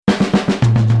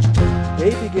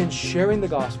they begin sharing the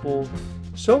gospel,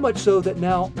 so much so that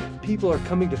now people are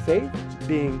coming to faith,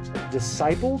 being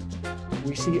discipled.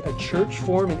 We see a church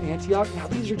form in Antioch. Now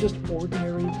these are just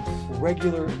ordinary,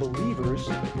 regular believers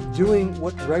doing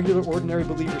what regular, ordinary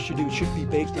believers should do. It should be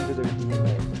baked into their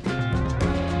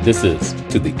DNA. This is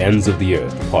To the Ends of the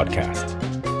Earth podcast.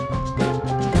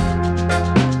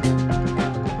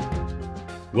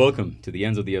 Welcome to the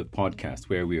Ends of the Earth podcast,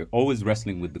 where we are always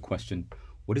wrestling with the question,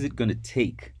 what is it going to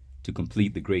take to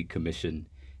complete the Great Commission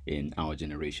in our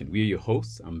generation? We are your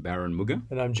hosts. I'm Baron Muga.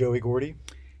 And I'm Joey Gordy.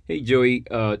 Hey, Joey.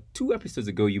 2 episodes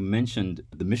ago, you mentioned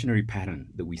the missionary pattern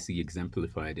that we see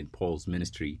exemplified in Paul's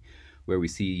ministry, where we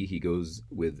see he goes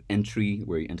with entry,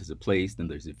 where he enters a place, then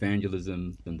there's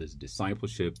evangelism, then there's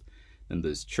discipleship, then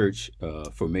there's church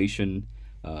formation,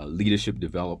 leadership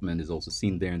development is also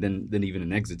seen there, and then even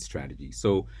an exit strategy.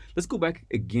 So let's go back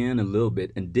again a little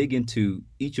bit and dig into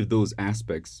each of those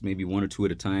aspects, maybe one or two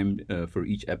at a time for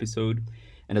each episode.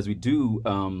 And as we do,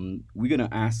 we're going to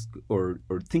ask or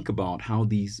think about how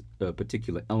these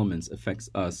particular elements affects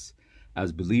us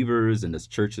as believers and as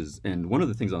churches. And one of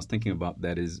the things I was thinking about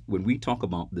that is when we talk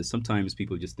about this, sometimes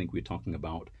people just think we're talking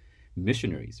about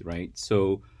missionaries, right?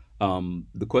 So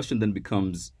the question then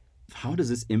becomes, how does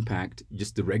this impact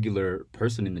just the regular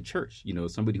person in the church? You know,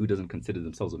 somebody who doesn't consider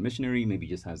themselves a missionary, maybe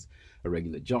just has a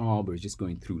regular job or is just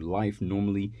going through life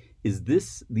normally. Is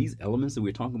these elements that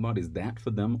we're talking about, is that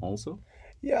for them also?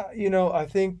 Yeah, I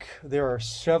think there are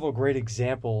several great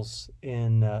examples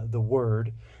in the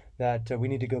Word that we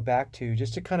need to go back to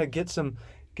just to kind of get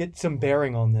some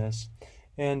bearing on this.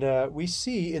 And we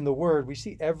see in the Word, we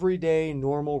see everyday,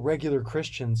 normal, regular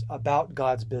Christians about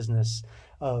God's business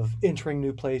of entering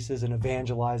new places and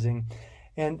evangelizing.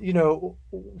 And,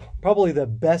 probably the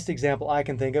best example I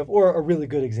can think of, or a really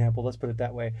good example, let's put it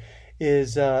that way,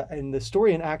 is in the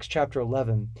story in Acts chapter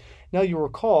 11. Now, you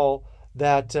recall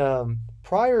that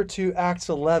prior to Acts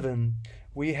 11,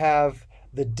 we have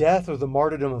the death or the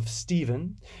martyrdom of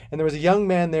Stephen. And there was a young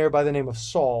man there by the name of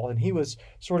Saul, and he was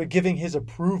sort of giving his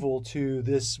approval to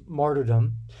this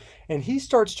martyrdom. And he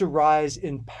starts to rise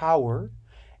in power,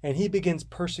 and he begins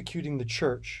persecuting the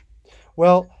church.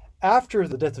 Well, after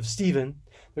the death of Stephen,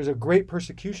 there's a great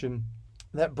persecution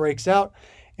that breaks out,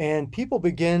 and people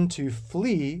begin to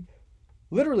flee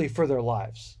literally for their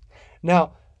lives.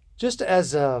 Now, just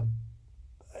as an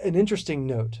interesting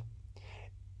note,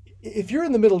 if you're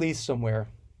in the Middle East somewhere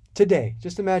today,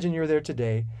 just imagine you're there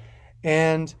today,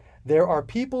 and there are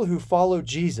people who follow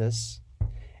Jesus,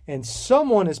 and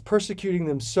someone is persecuting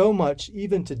them so much,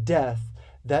 even to death,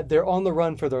 that they're on the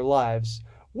run for their lives.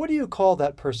 What do you call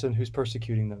that person who's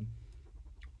persecuting them?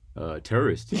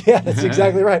 Terrorist. Yeah, that's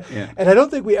exactly right. Yeah. And I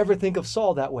don't think we ever think of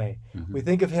Saul that way. Mm-hmm. We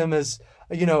think of him as,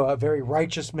 a very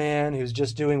righteous man who's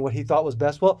just doing what he thought was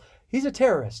best. Well, he's a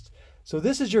terrorist. So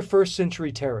this is your first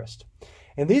century terrorist.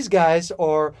 And these guys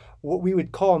are what we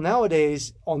would call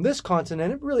nowadays on this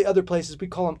continent and really other places, we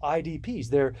call them IDPs.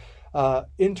 They're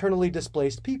internally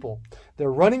displaced people.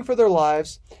 They're running for their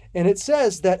lives. And it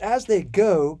says that as they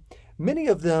go, many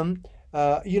of them,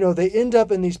 they end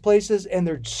up in these places and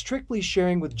they're strictly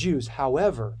sharing with Jews.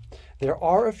 However, there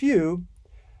are a few,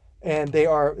 and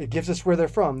it gives us where they're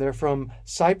from. They're from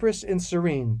Cyprus and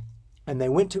Cyrene, and they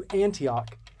went to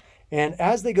Antioch. And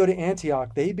as they go to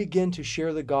Antioch, they begin to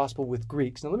share the gospel with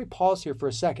Greeks. Now, let me pause here for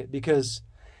a second, because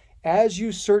as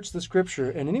you search the scripture,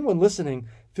 and anyone listening,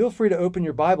 feel free to open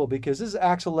your Bible, because this is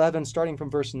Acts 11, starting from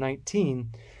verse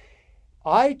 19.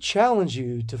 I challenge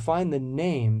you to find the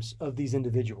names of these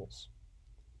individuals.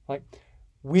 Like,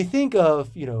 we think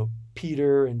of,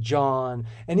 Peter and John,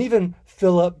 and even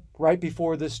Philip right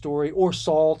before this story, or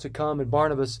Saul to come, and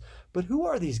Barnabas. But who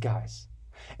are these guys?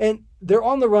 And they're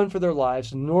on the run for their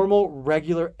lives, normal,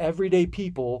 regular, everyday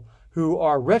people who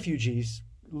are refugees,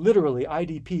 literally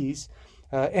IDPs.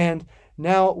 And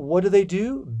now what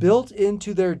do? Built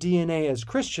into their DNA as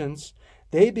Christians,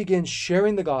 they begin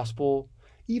sharing the gospel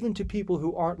even to people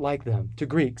who aren't like them, to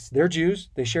Greeks. They're Jews,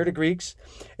 they share to Greeks.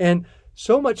 And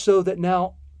so much so that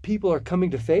now people are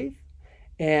coming to faith,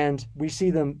 and we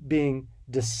see them being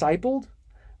discipled.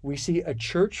 We see a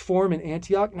church form in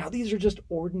Antioch. Now these are just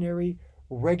ordinary,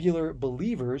 regular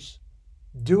believers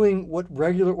doing what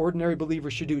regular, ordinary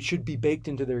believers should do. It should be baked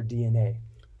into their DNA.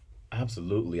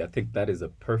 Absolutely. I think that is a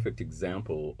perfect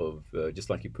example of, just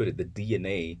like you put it, the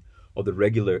DNA of the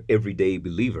regular, everyday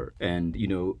believer. And,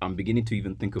 I'm beginning to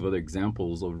even think of other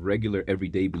examples of regular,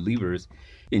 everyday believers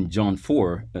in John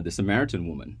 4, the Samaritan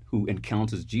woman who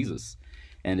encounters Jesus.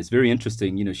 And it's very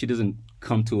interesting. She doesn't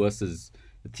come to us as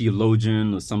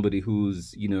theologian or somebody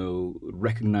who's,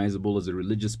 recognizable as a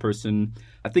religious person.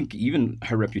 I think even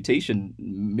her reputation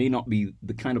may not be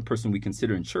the kind of person we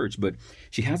consider in church, but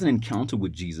she has an encounter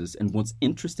with Jesus. And what's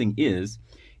interesting is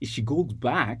she goes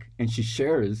back and she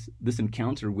shares this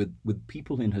encounter with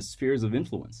people in her spheres of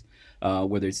influence,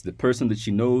 whether it's the person that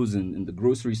she knows in the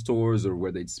grocery stores or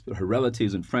whether it's her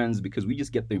relatives and friends, because we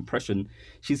just get the impression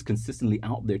she's consistently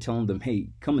out there telling them, hey,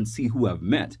 come and see who I've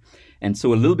met. And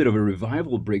so a little bit of a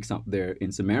revival breaks out there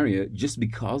in Samaria just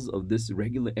because of this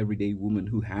regular everyday woman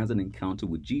who has an encounter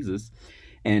with Jesus.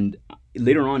 And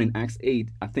later on in Acts 8,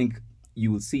 I think you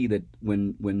will see that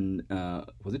when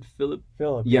was it Philip?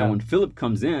 Philip, yeah. When Philip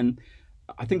comes in,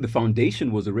 I think the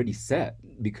foundation was already set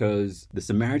because the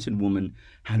Samaritan woman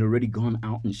had already gone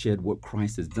out and shared what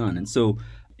Christ has done. And so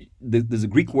there's a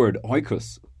Greek word,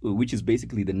 oikos, which is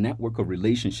basically the network of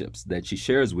relationships that she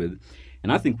shares with.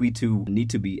 And I think we too need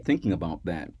to be thinking about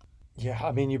that. Yeah,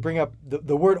 I mean, you bring up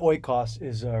the word oikos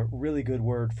is a really good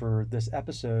word for this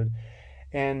episode.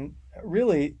 And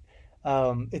really,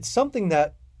 it's something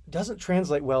that doesn't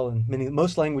translate well in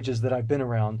most languages that I've been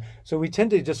around. So we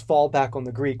tend to just fall back on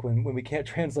the Greek when we can't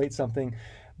translate something.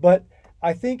 But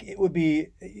I think it would be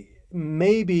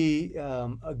maybe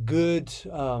a good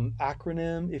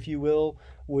acronym, if you will,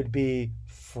 would be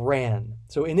FRAN.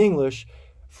 So in English,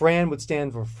 FRAN would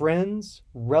stand for friends,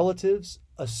 relatives,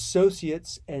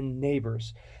 associates, and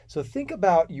neighbors. So think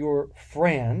about your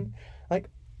FRAN. Like,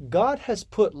 God has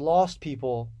put lost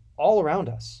people all around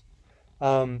us.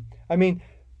 I mean,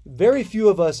 very few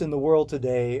of us in the world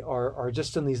today are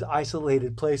just in these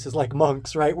isolated places like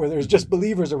monks, right, where there's just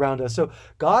believers around us. So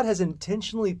God has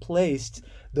intentionally placed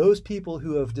those people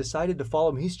who have decided to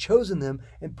follow him. He's chosen them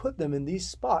and put them in these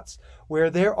spots where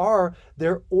there are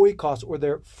their oikos or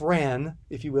their fran,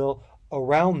 if you will,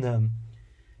 around them.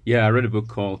 Yeah, I read a book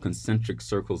called Concentric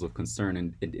Circles of Concern,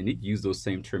 and it used those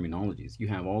same terminologies. You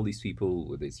have all these people,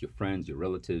 whether it's your friends, your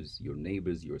relatives, your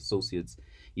neighbors, your associates,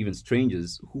 even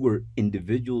strangers, who are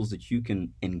individuals that you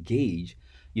can engage,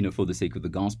 for the sake of the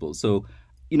gospel. So,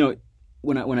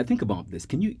 when I think about this,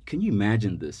 can you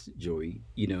imagine this, Joey?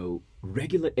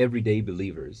 Regular everyday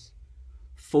believers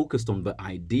focused on the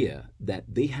idea that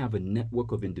they have a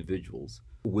network of individuals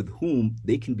with whom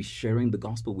they can be sharing the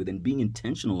gospel with and being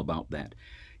intentional about that.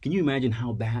 Can you imagine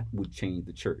how that would change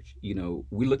the church?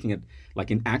 We're looking at, like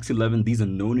in Acts 11, these are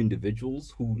known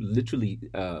individuals who literally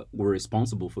were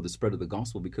responsible for the spread of the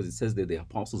gospel, because it says that the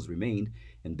apostles remained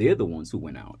and they're the ones who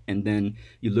went out. And then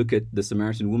you look at the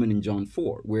Samaritan woman in John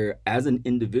 4, where as an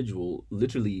individual,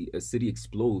 literally a city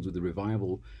explodes with a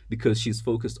revival because she's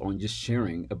focused on just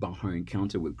sharing about her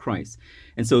encounter with Christ.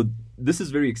 And so this is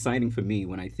very exciting for me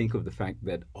when I think of the fact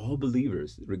that all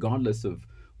believers, regardless of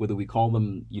whether we call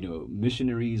them,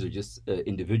 missionaries or just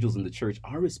individuals in the church,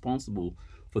 are responsible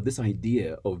for this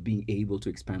idea of being able to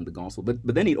expand the gospel. But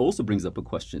then it also brings up a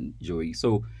question, Joey.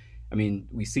 So, I mean,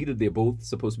 we see that they're both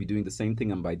supposed to be doing the same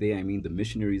thing, and by they I mean the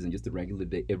missionaries and just the regular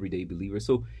everyday believer.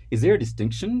 So is there a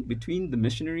distinction between the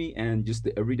missionary and just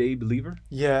the everyday believer?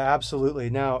 Yeah,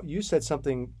 absolutely. Now, you said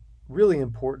something really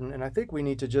important, and I think we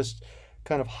need to just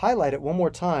kind of highlight it one more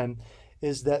time,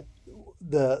 is that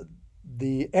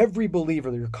the every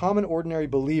believer, your common ordinary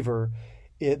believer,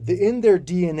 in their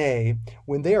DNA,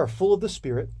 when they are full of the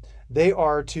Spirit, they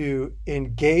are to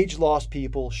engage lost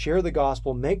people, share the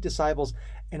gospel, make disciples,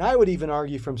 and I would even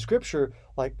argue from Scripture,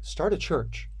 like start a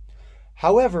church.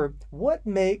 However, what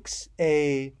makes what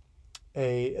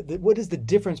is the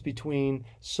difference between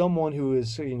someone who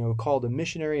is called a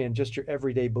missionary and just your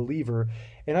everyday believer?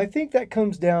 And I think that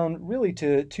comes down really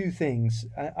to two things.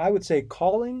 I would say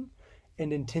calling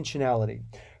and intentionality.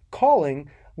 Calling,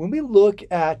 when we look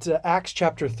at Acts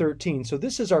chapter 13, so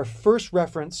this is our first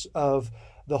reference of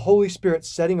the Holy Spirit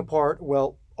setting apart,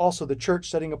 also the church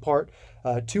setting apart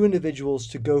two individuals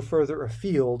to go further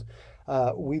afield.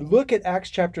 We look at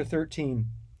Acts chapter 13,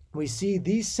 we see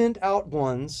these sent out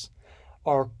ones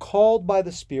are called by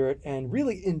the Spirit and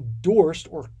really endorsed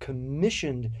or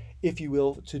commissioned, if you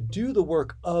will, to do the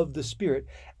work of the Spirit.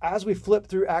 As we flip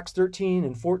through Acts 13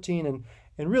 and 14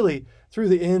 and really through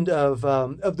the end of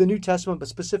the New Testament, but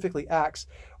specifically Acts,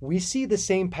 we see the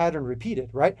same pattern repeated,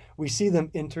 right? We see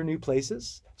them enter new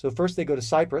places. So first they go to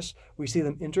Cyprus. We see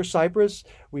them enter Cyprus.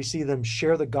 We see them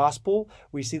share the gospel.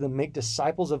 We see them make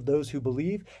disciples of those who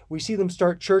believe. We see them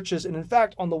start churches. And in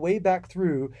fact, on the way back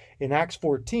through in Acts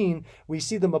 14, we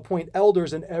see them appoint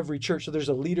elders in every church. So there's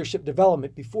a leadership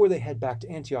development before they head back to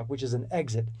Antioch, which is an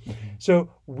exit. Mm-hmm. So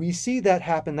we see that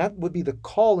happen. That would be the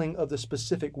calling of the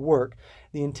specific work,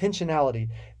 the intentionality.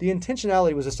 The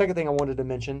intentionality was the second thing I wanted to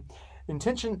mention.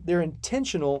 They're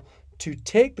intentional to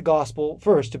take the gospel,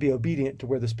 first, to be obedient to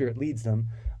where the Spirit leads them,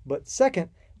 but second,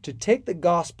 to take the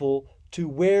gospel to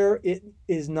where it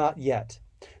is not yet.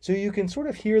 So you can sort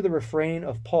of hear the refrain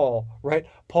of Paul, right?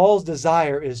 Paul's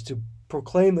desire is to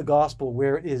proclaim the gospel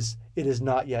where it is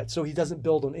not yet. So he doesn't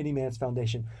build on any man's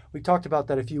foundation. We talked about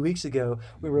that a few weeks ago.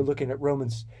 We were looking at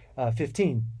Romans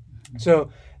 15. So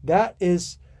that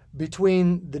is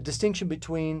the distinction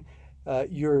between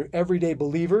your everyday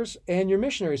believers and your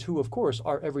missionaries, who, of course,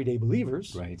 are everyday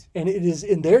believers. Right. And it is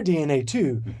in their DNA,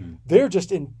 too. Mm-hmm. They're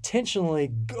just intentionally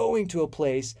going to a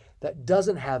place that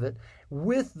doesn't have it,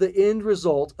 with the end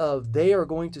result of they are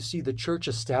going to see the church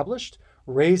established,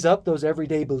 raise up those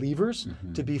everyday believers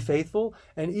to be faithful,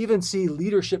 and even see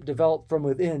leadership develop from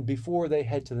within before they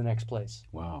head to the next place.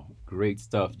 Wow. Great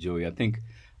stuff, Joey. I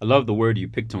love the word you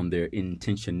picked on there,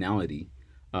 intentionality.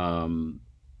 All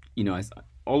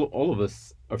of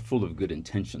us are full of good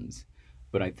intentions,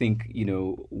 but I think,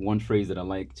 one phrase that I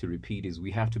like to repeat is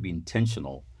we have to be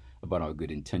intentional about our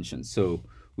good intentions. So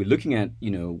we're looking at,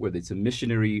 whether it's a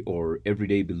missionary or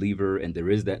everyday believer, and there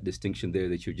is that distinction there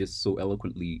that you just so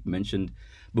eloquently mentioned.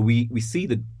 But we see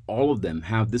that all of them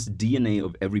have this DNA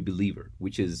of every believer,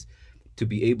 which is to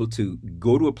be able to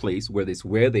go to a place, whether it's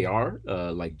where they are,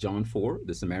 like John 4,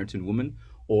 the Samaritan woman,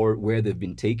 or where they've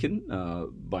been taken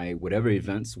by whatever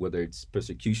events, whether it's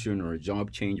persecution or a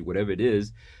job change, whatever it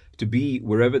is, to be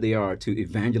wherever they are, to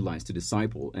evangelize, to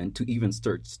disciple, and to even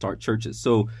start churches.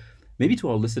 So maybe to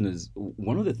our listeners,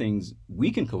 one of the things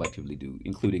we can collectively do,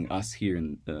 including us here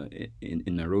in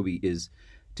Nairobi, is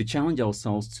to challenge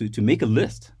ourselves to make a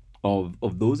list of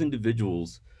those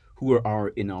individuals who are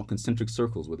in our concentric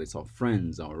circles, whether it's our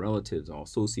friends, our relatives, our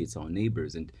associates, our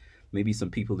neighbors, and maybe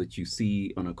some people that you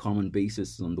see on a common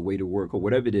basis on the way to work or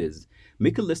whatever it is.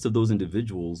 Make a list of those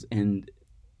individuals and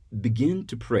begin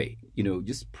to pray.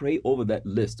 Just pray over that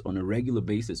list on a regular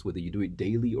basis, whether you do it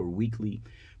daily or weekly.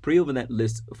 Pray over that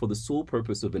list for the sole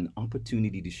purpose of an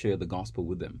opportunity to share the gospel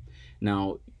with them.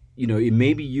 Now, it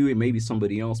may be you, it may be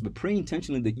somebody else, but pray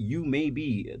intentionally that you may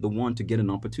be the one to get an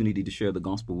opportunity to share the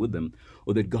gospel with them,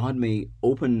 or that God may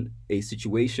open a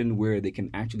situation where they can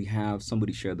actually have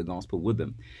somebody share the gospel with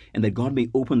them, and that God may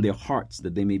open their hearts,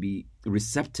 that they may be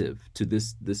receptive to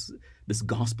this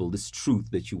gospel, this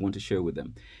truth that you want to share with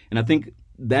them. And I think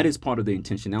that is part of the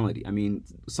intentionality. I mean,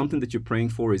 something that you're praying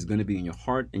for is going to be in your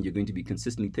heart, and you're going to be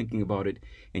consistently thinking about it,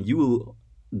 and you will,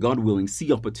 God willing,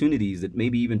 see opportunities that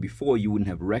maybe even before you wouldn't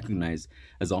have recognized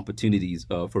as opportunities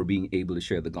for being able to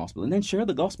share the gospel, and then share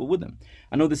the gospel with them.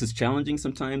 I know this is challenging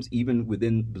sometimes, even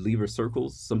within believer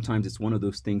circles. Sometimes it's one of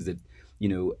those things that,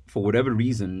 for whatever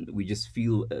reason, we just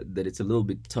feel that it's a little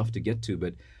bit tough to get to.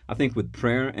 But I think with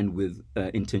prayer and with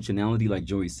intentionality, like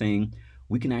Joey's saying,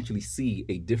 we can actually see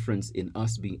a difference in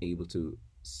us being able to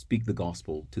speak the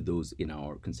gospel to those in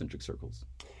our concentric circles.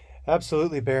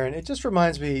 Absolutely, Baron. It just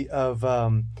reminds me of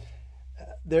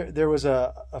there was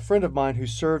a friend of mine who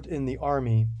served in the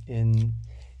Army.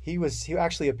 He was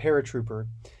actually a paratrooper,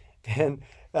 and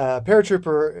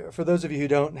paratrooper, for those of you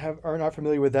who are not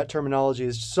familiar with that terminology,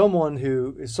 is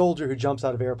a soldier who jumps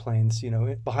out of airplanes,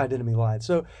 behind enemy lines.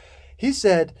 So he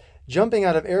said jumping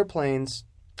out of airplanes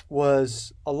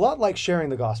was a lot like sharing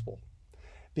the gospel,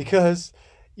 because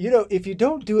if you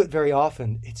don't do it very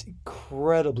often, it's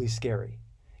incredibly scary.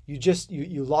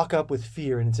 You lock up with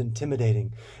fear, and it's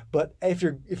intimidating. But if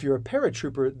you're a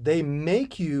paratrooper, they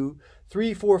make you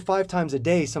 3, 4, 5 times a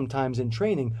day, sometimes in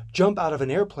training, jump out of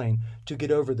an airplane to get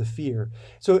over the fear.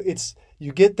 So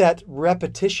you get that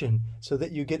repetition so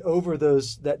that you get over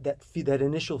that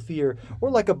initial fear.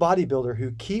 Or like a bodybuilder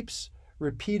who keeps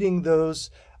repeating those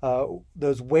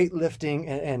weightlifting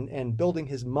and building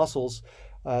his muscles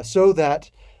so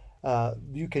that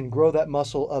you can grow that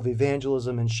muscle of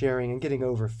evangelism and sharing and getting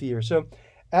over fear. So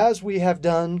as we have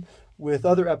done with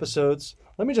other episodes,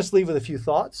 let me just leave with a few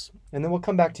thoughts, and then we'll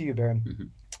come back to you, Baron.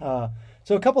 Mm-hmm.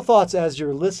 So a couple thoughts as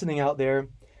you're listening out there.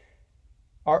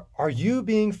 Are you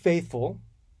being faithful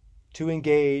to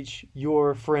engage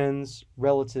your friends,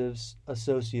 relatives,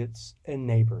 associates, and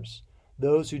neighbors,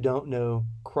 those who don't know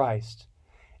Christ?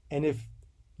 And if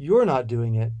you're not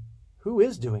doing it, who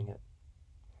is doing it?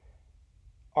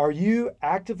 Are you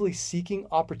actively seeking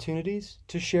opportunities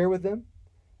to share with them?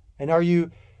 And are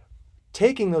you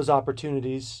taking those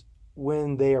opportunities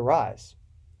when they arise?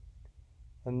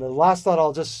 And the last thought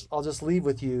I'll just leave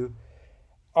with you,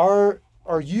 are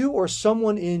you or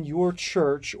someone in your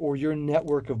church or your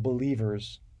network of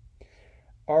believers,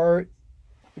 do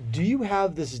you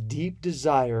have this deep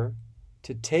desire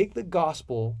to take the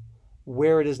gospel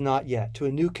where it is not yet, to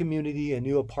a new community, a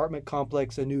new apartment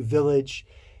complex, a new village?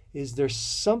 Is there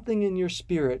something in your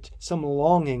spirit, some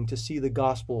longing to see the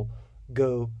gospel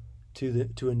go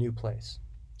to a new place.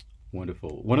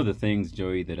 Wonderful. One of the things,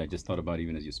 Joey, that I just thought about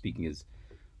even as you're speaking is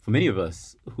for many of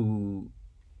us who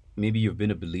maybe you've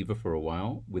been a believer for a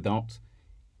while without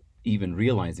even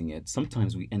realizing it,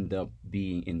 sometimes we end up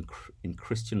being in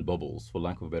Christian bubbles, for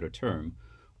lack of a better term,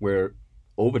 where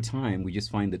over time we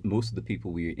just find that most of the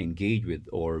people we engage with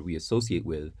or we associate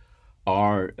with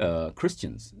are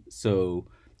Christians. So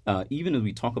even as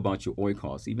we talk about your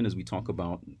oikos, even as we talk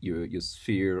about your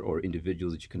sphere or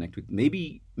individuals that you connect with,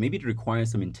 maybe it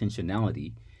requires some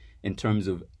intentionality in terms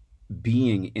of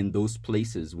being in those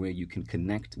places where you can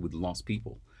connect with lost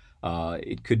people.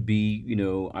 It could be,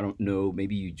 I don't know,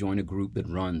 maybe you join a group that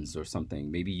runs or something.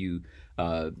 Maybe you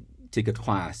take a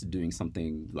class doing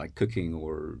something like cooking,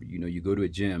 or, you go to a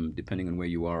gym, depending on where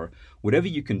you are. Whatever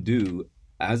you can do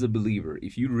as a believer,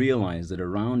 if you realize that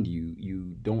around you,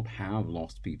 you don't have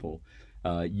lost people,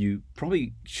 you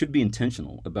probably should be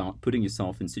intentional about putting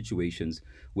yourself in situations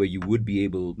where you would be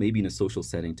able, maybe in a social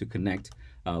setting, to connect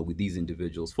with these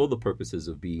individuals for the purposes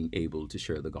of being able to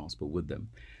share the gospel with them.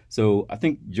 So I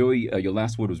think, Joey, your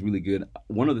last word was really good.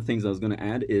 One of the things I was going to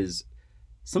add is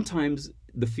sometimes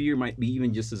the fear might be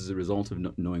even just as a result of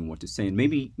not knowing what to say. And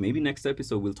maybe next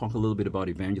episode we'll talk a little bit about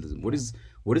evangelism. What is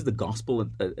the gospel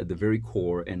at the very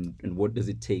core, and what does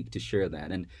it take to share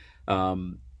that? And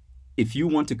if you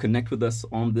want to connect with us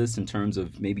on this in terms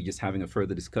of maybe just having a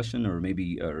further discussion or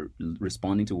maybe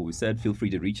responding to what we said, feel free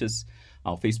to reach us.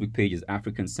 Our Facebook page is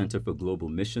African Center for Global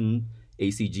Mission,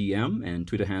 ACGM, and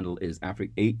Twitter handle is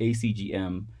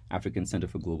ACGM, African Center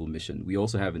for Global Mission. We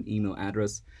also have an email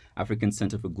address,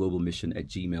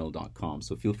 africancenterforglobalmission@gmail.com.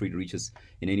 So feel free to reach us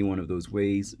in any one of those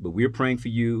ways. But we're praying for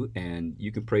you, and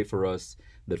you can pray for us,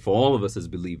 that for all of us as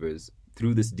believers,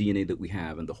 through this DNA that we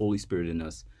have and the Holy Spirit in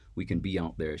us, we can be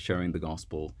out there sharing the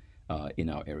gospel in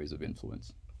our areas of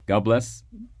influence. God bless.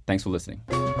 Thanks for listening.